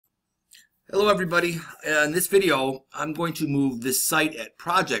Hello everybody. In this video I'm going to move this site at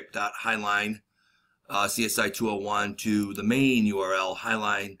project.highline CSI 201 to the main URL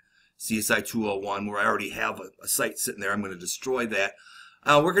highline CSI 201 where I already have a site sitting there. I'm going to destroy that.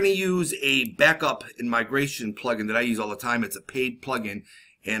 We're going to use a backup and migration plugin that I use all the time. It's a paid plugin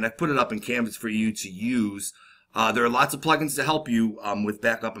and I've put it up in Canvas for you to use. There are lots of plugins to help you with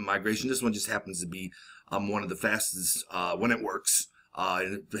backup and migration. This one just happens to be one of the fastest when it works.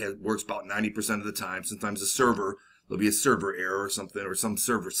 It works about 90% of the time. Sometimes there'll be a server error or something, or some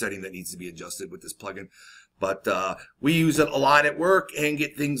server setting that needs to be adjusted with this plugin. But we use it a lot at work and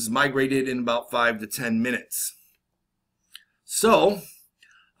get things migrated in about 5 to 10 minutes. So,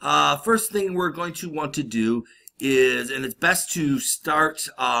 first thing we're going to want to do is, and it's best to start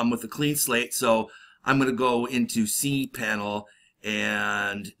with a clean slate. So I'm going to go into cPanel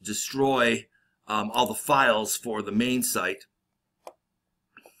and destroy all the files for the main site.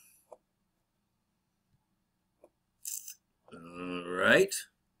 Alright,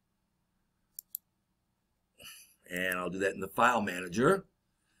 and I'll do that in the file manager.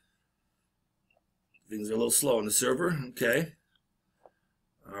 Things are a little slow on the server. Okay,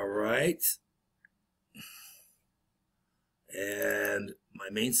 alright, and my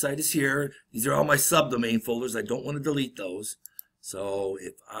main site is here. These are all my subdomain folders. I don't want to delete those, so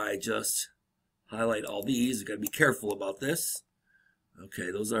if I just highlight all these, you've got to be careful about this.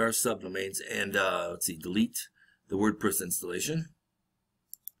 Okay, those are our subdomains, and let's see, delete the WordPress installation.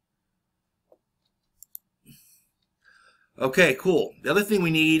 Okay, cool. The other thing we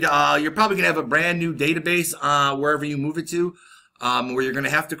need, you're probably going to have a brand new database wherever you move it to, where you're going to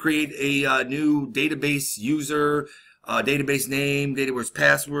have to create a new database user, database name, database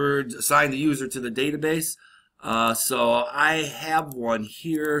password, assign the user to the database. So I have one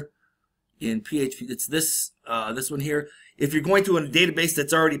here in PHP. It's this one here. If you're going to a database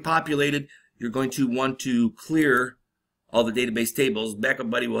that's already populated, you're going to want to clear all the database tables.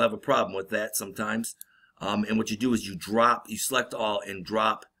 BackupBuddy will have a problem with that sometimes. And what you do is you select all and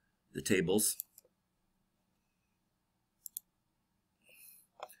drop the tables.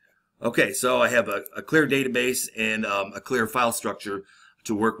 Okay, so I have a clear database and a clear file structure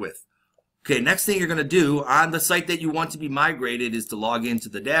to work with. Okay, next thing you're going to do on the site that you want to be migrated is to log into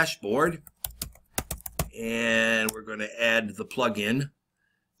the dashboard. And we're going to add the plugin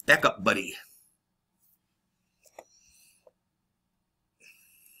BackupBuddy.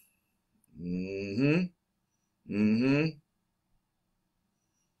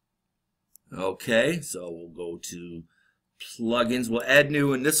 Okay, so we'll go to plugins. We'll add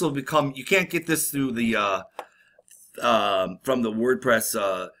new, and this will become. You can't get this through the from the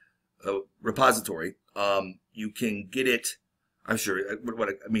WordPress repository. You can get it. I'm sure. What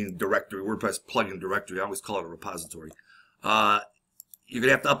I mean, directory, WordPress plugin directory. I always call it a repository. You're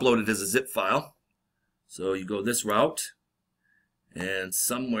gonna have to upload it as a zip file. So you go this route, and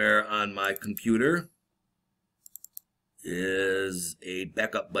somewhere on my computer is a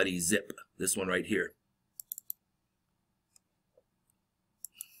BackupBuddy zip. This one right here.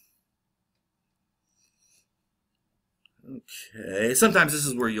 Okay. Sometimes this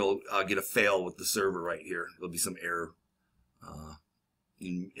is where you'll get a fail with the server right here. There'll be some error.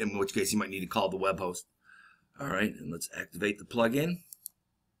 In which case you might need to call the web host. Alright, and let's activate the plugin.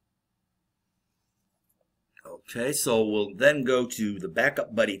 Okay, so we'll then go to the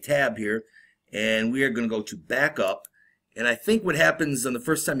BackupBuddy tab here, and we are going to go to Backup. And I think what happens on the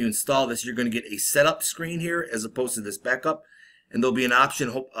first time you install this, you're going to get a setup screen here as opposed to this backup. And there'll be an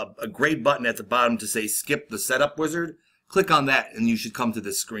option, a gray button at the bottom to say skip the setup wizard. Click on that and you should come to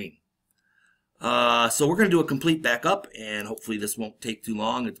this screen. So we're going to do a complete backup, and hopefully this won't take too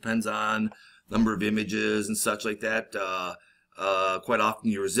long. It depends on number of images and such like that. Quite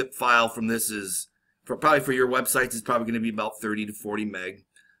often your zip file from this is, probably for your websites, is probably going to be about 30 to 40 meg.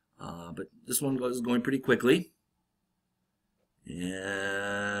 But this one is going pretty quickly.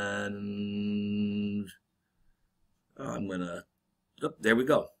 And I'm going to, oh, there we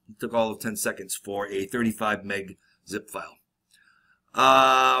go. It took all of 10 seconds for a 35 meg zip file.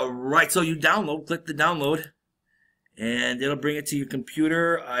 Right, so you click the download, and it'll bring it to your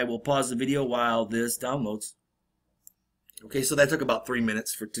computer. I will pause the video while this downloads. Okay, so that took about 3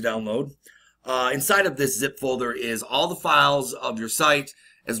 minutes to download. Inside of this zip folder is all the files of your site,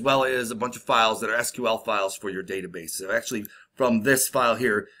 as well as a bunch of files that are SQL files for your database. So actually, from this file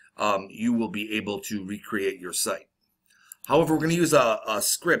here, you will be able to recreate your site. However, we're going to use a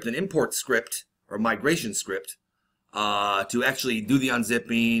script, an import script, or migration script, to actually do the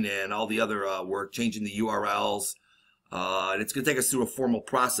unzipping and all the other work, changing the URLs. And it's going to take us through a formal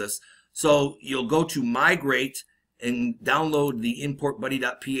process. So you'll go to Migrate and download the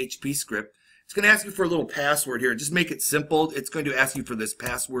importbuddy.php script. It's going to ask you for a little password here. Just make it simple. It's going to ask you for this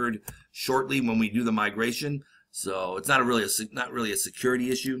password shortly when we do the migration. So it's not really a security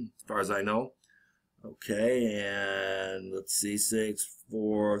issue as far as I know. Okay, and let's see, 6,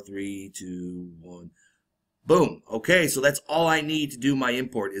 4, 3, 2, 1. Boom. Okay, so that's all I need to do my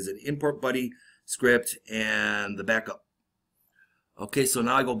import is an import buddy script and the backup. Okay, so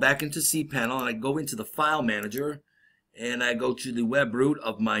now I go back into cPanel and I go into the file manager and I go to the web root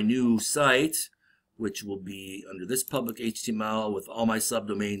of my new site, which will be under this public HTML with all my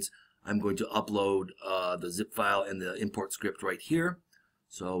subdomains. I'm going to upload the zip file and the import script right here.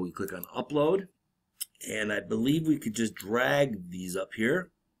 So we click on upload, and I believe we could just drag these up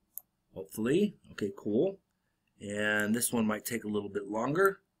here, hopefully. Okay, cool. And this one might take a little bit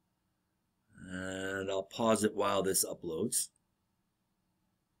longer, and I'll pause it while this uploads.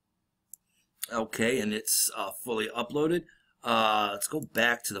 Okay, and it's fully uploaded. Let's go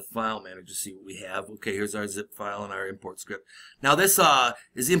back to the file manager to see what we have. Okay, here's our zip file and our import script. Now this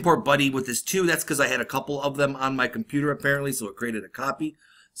is import buddy with this 2. That's because I had a couple of them on my computer apparently, so it created a copy.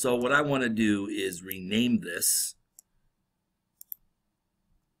 So what I want to do is rename this.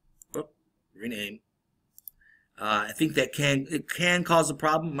 Oh, rename. I think that it can cause a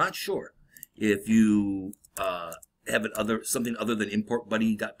problem. I'm not sure if you have it something other than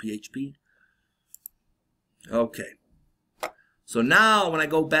importbuddy.php. Okay. So now when I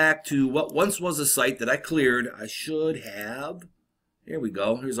go back to what once was a site that I cleared, I should have, here we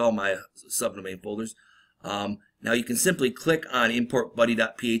go, here's all my subdomain folders. Now you can simply click on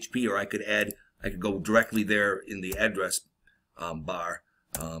importbuddy.php, or I could go directly there in the address bar,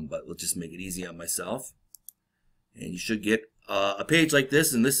 but let's just make it easy on myself. And you should get a page like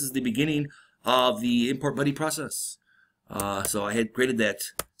this, and this is the beginning of the import buddy process. So I had created that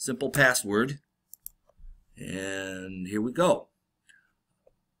simple password, and here we go.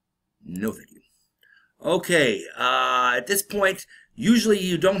 No thank you. Okay, at this point, usually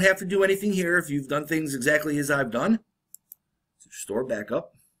you don't have to do anything here if you've done things exactly as I've done. So store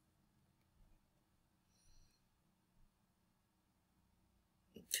backup.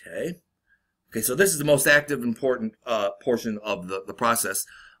 Okay. Okay, so this is the most active, important portion of the process.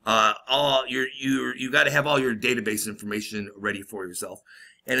 You got to have all your database information ready for yourself.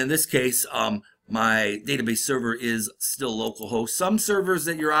 And in this case, my database server is still localhost. Some servers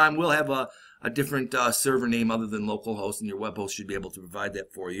that you're on will have a different server name other than localhost, and your web host should be able to provide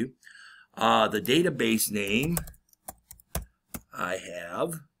that for you. The database name I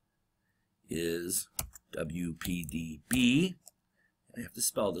have is WPDB. I have to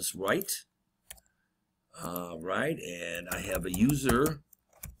spell this right. Right, and I have a user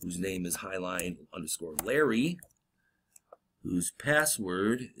whose name is Highline_Larry, whose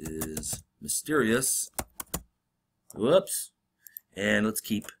password is mysterious. Whoops. And let's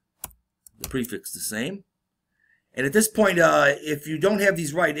keep the prefix the same. And at this point, if you don't have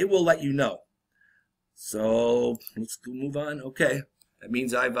these right, it will let you know. So let's move on. Okay, that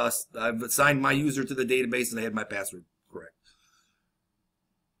means I've assigned my user to the database and I have my password correct.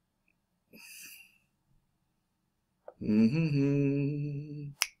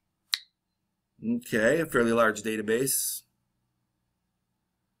 Okay, a fairly large database.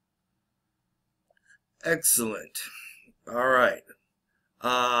 Excellent. All right.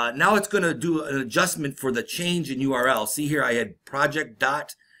 Now it's going to do an adjustment for the change in URL. See here, I had project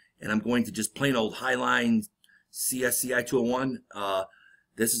dot, and I'm going to just plain old Highline CSCI 201.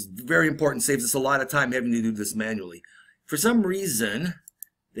 This is very important. Saves us a lot of time having to do this manually. For some reason,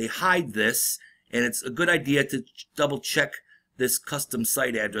 they hide this, and it's a good idea to double check this custom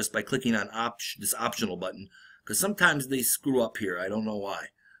site address by clicking on this optional button, because sometimes they screw up here. I don't know why.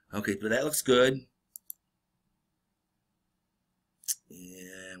 Okay, but that looks good.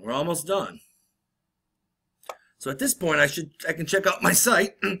 And we're almost done. So at this point, I can check out my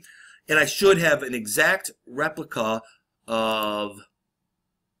site, and I should have an exact replica of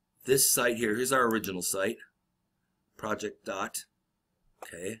this site here. Here's our original site, project dot.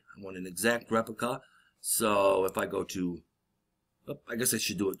 Okay, I want an exact replica. So if I go to, I guess I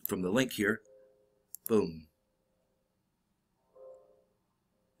should do it from the link here. Boom.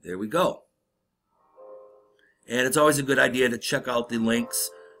 There we go. And it's always a good idea to check out the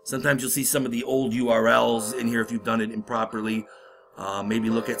links. Sometimes you'll see some of the old URLs in here if you've done it improperly. Maybe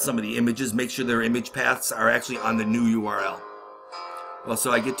look at some of the images. Make sure their image paths are actually on the new URL. Well,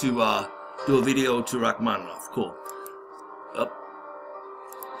 so I get to do a video to Rachmaninoff. Cool.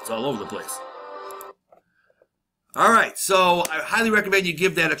 It's all over the place. All right, so I highly recommend you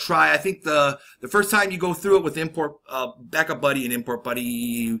give that a try. I think the first time you go through it with BackupBuddy and import buddy,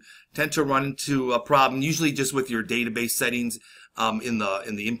 you tend to run into a problem, usually just with your database settings. in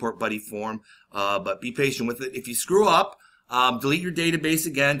the Import Buddy form, but be patient with it. If you screw up, delete your database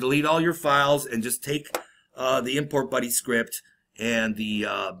again, delete all your files, and just take the Import Buddy script and the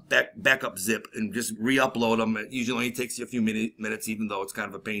backup zip and just re-upload them. It usually only takes you a few minutes, even though it's kind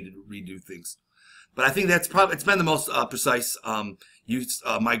of a pain to redo things. But I think that's probably, it's been the most precise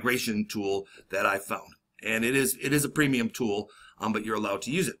migration tool that I've found. And it is a premium tool, but you're allowed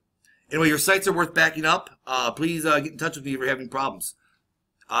to use it. Anyway, your sites are worth backing up. Please get in touch with me if you're having problems.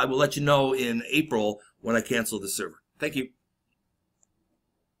 I will let you know in April when I cancel the server. Thank you.